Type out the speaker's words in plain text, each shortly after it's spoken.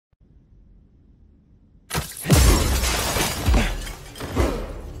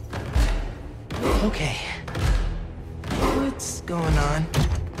Okay. What's going on?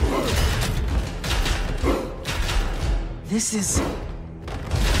 This is...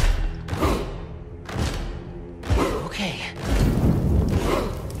 Okay.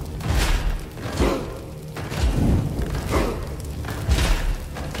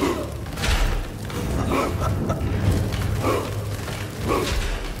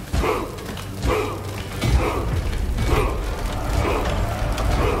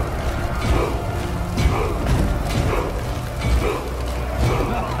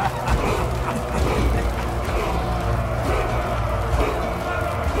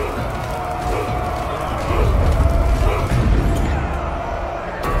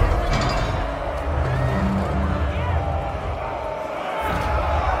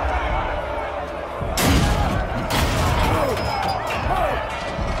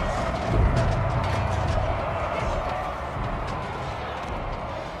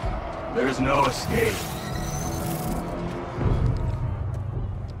 There's no escape.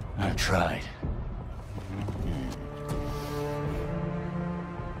 I've tried.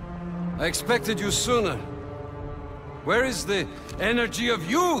 I expected you sooner. Where is the energy of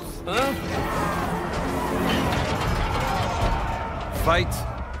youth, huh? Fight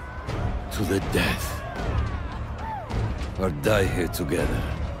to the death. Or die here together.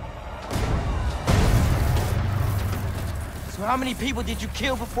 So how many people did you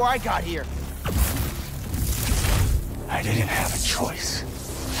kill before I got here? I didn't have a choice.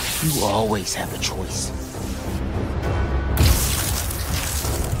 You always have a choice.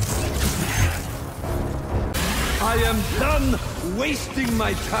 I am done wasting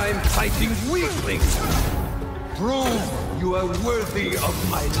my time fighting weaklings. Prove you are worthy of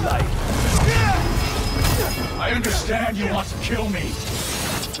my life. I understand you want to kill me,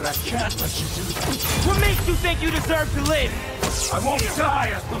 but I can't let you do that. What makes you think you deserve to live? I won't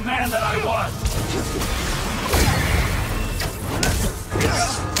die as the man that I was.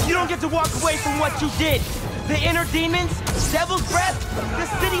 You don't get to walk away from what you did. The inner demons, devil's breath, the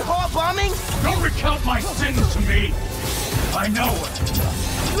city hall bombing. Don't recount my sins to me. I know what you've done.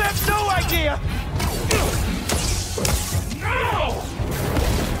 You have no idea. No!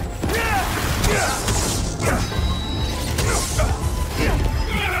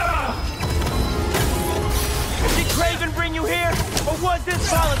 Did Craven bring you here, or was this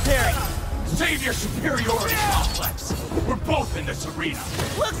voluntary? Save your superiority complex. We're both in this arena.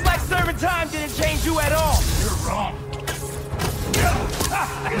 Looks like serving time didn't change you at all. You're wrong.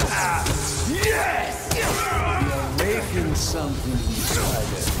 Yes! We awakened something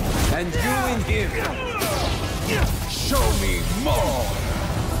inside us. And you in here. Show me more!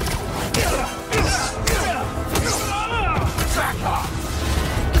 Back off!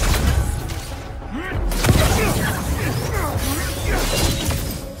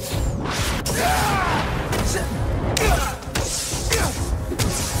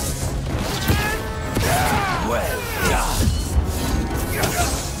 Well done!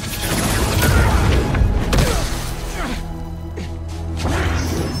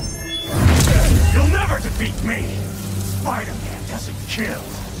 You'll never defeat me! Spider-Man doesn't kill.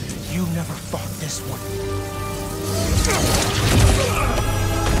 You never fought this one.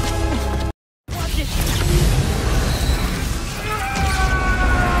 Watch it!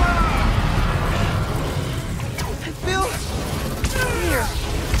 Bill? Here.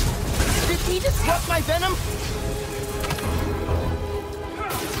 Did he disrupt my venom?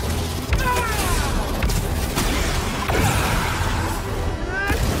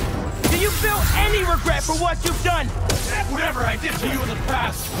 Do you feel any regret for what you've done? Whatever I did to you in the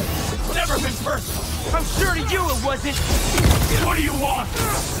past, it's never been personal. I'm sure to you it wasn't. What do you want?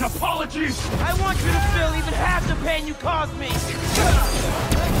 An apology? I want you to feel even half the pain you caused me.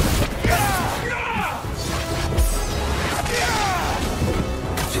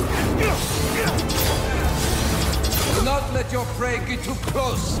 Do not let your prey get too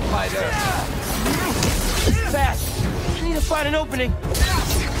close, Spider. Fast. I need to find an opening.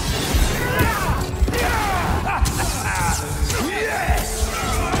 Yes!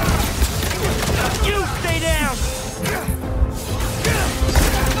 You stay down!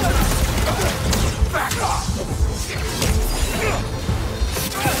 Back off!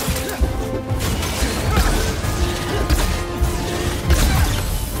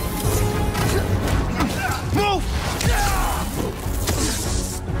 Move!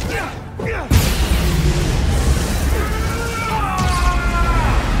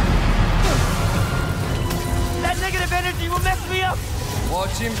 That negative energy will mess me up!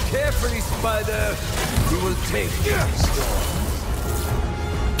 Watch him carefully, Spider. He will take you.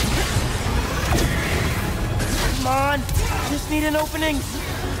 Come on, just need an opening.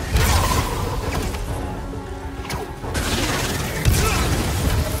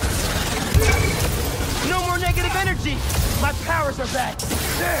 My powers are back!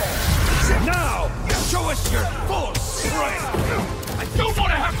 There! Now, show us your full strength! I don't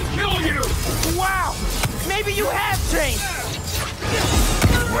want to have to kill you! Wow! Maybe you have changed!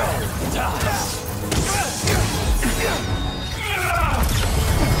 Well done!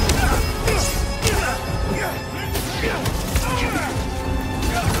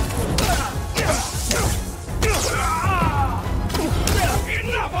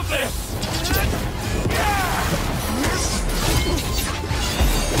 Enough of this!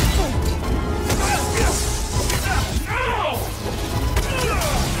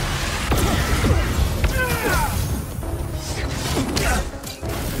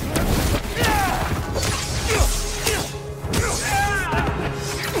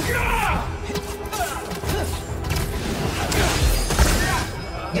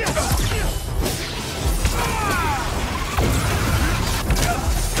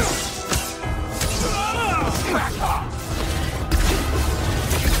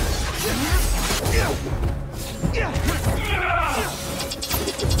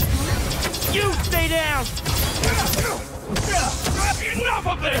 You stay down! Enough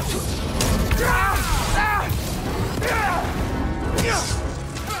of this!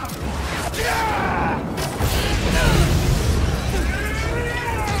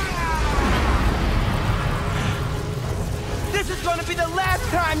 This is gonna be the last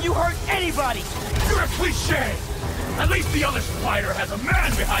time you hurt anybody! You're a cliche! At least the other spider has a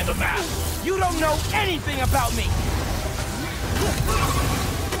man behind the mask! You don't know anything about me!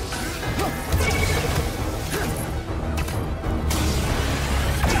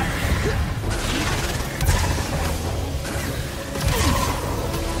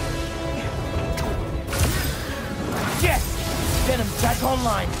 Yes! Venom's back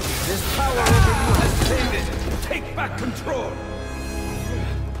online! This power over you has faded! Take back control!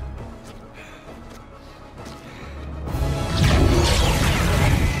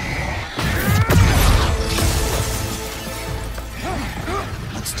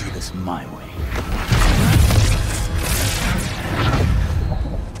 Let's do this my way.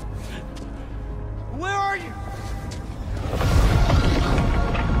 Where are you?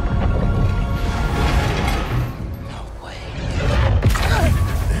 No way.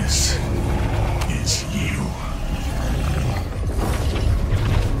 This is you.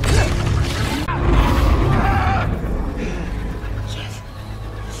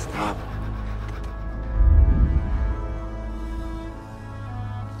 Stop.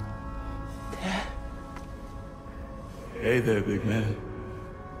 Hey there, big man.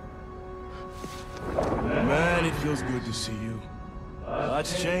 Man, it feels good to see you.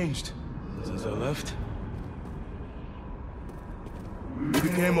 Lots changed since I left. You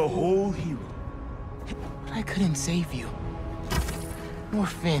became a whole hero. But I couldn't save you. Nor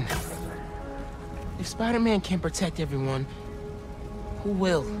Finn. If Spider-Man can't protect everyone, who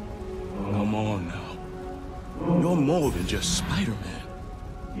will? Come on now. You're more than just Spider-Man.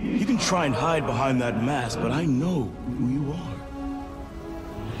 You can try and hide behind that mask, but I know who you are.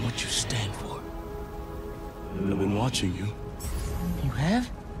 And what you stand for. I've been watching you. You have?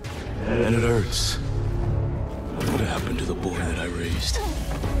 And it hurts. What happened to the boy that I raised?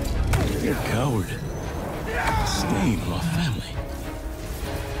 You're a coward. A stain on our family.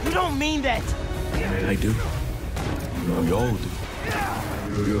 You don't mean that! I do. We all do.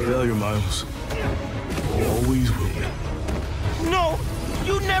 You're a failure, Miles. You always will be. No!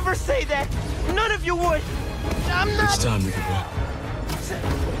 You never say that! None of you would! I'm not... It's time to give up.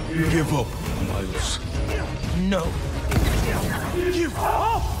 Give up, Miles. No. Give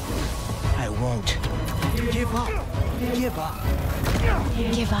up! I won't. Give up! Give up!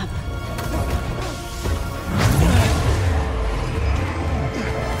 Give up.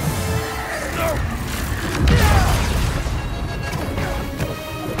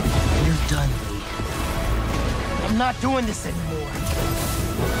 You're done, Lee. I'm not doing this anymore.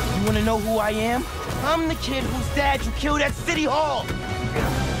 You wanna know who I am? I'm the kid whose dad you killed at City Hall!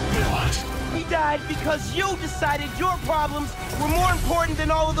 What? He died because you decided your problems were more important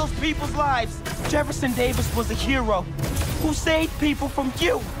than all of those people's lives. Jefferson Davis was a hero who saved people from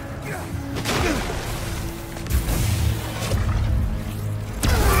you.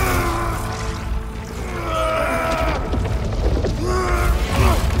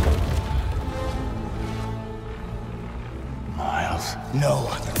 Miles. No.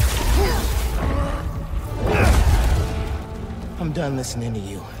 I'm done listening to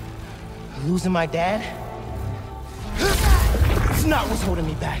you. Losing my dad? It's not what's holding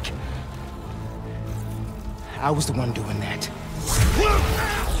me back. I was the one doing that.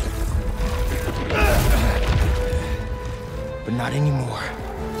 But not anymore.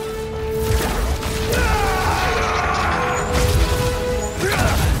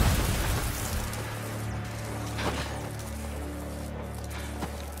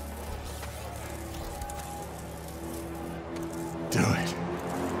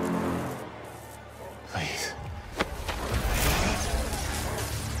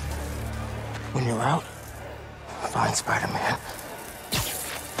 out. Fine, Spider-Man.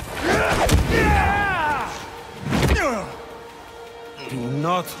 Do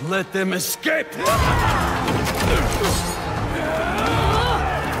not let them escape!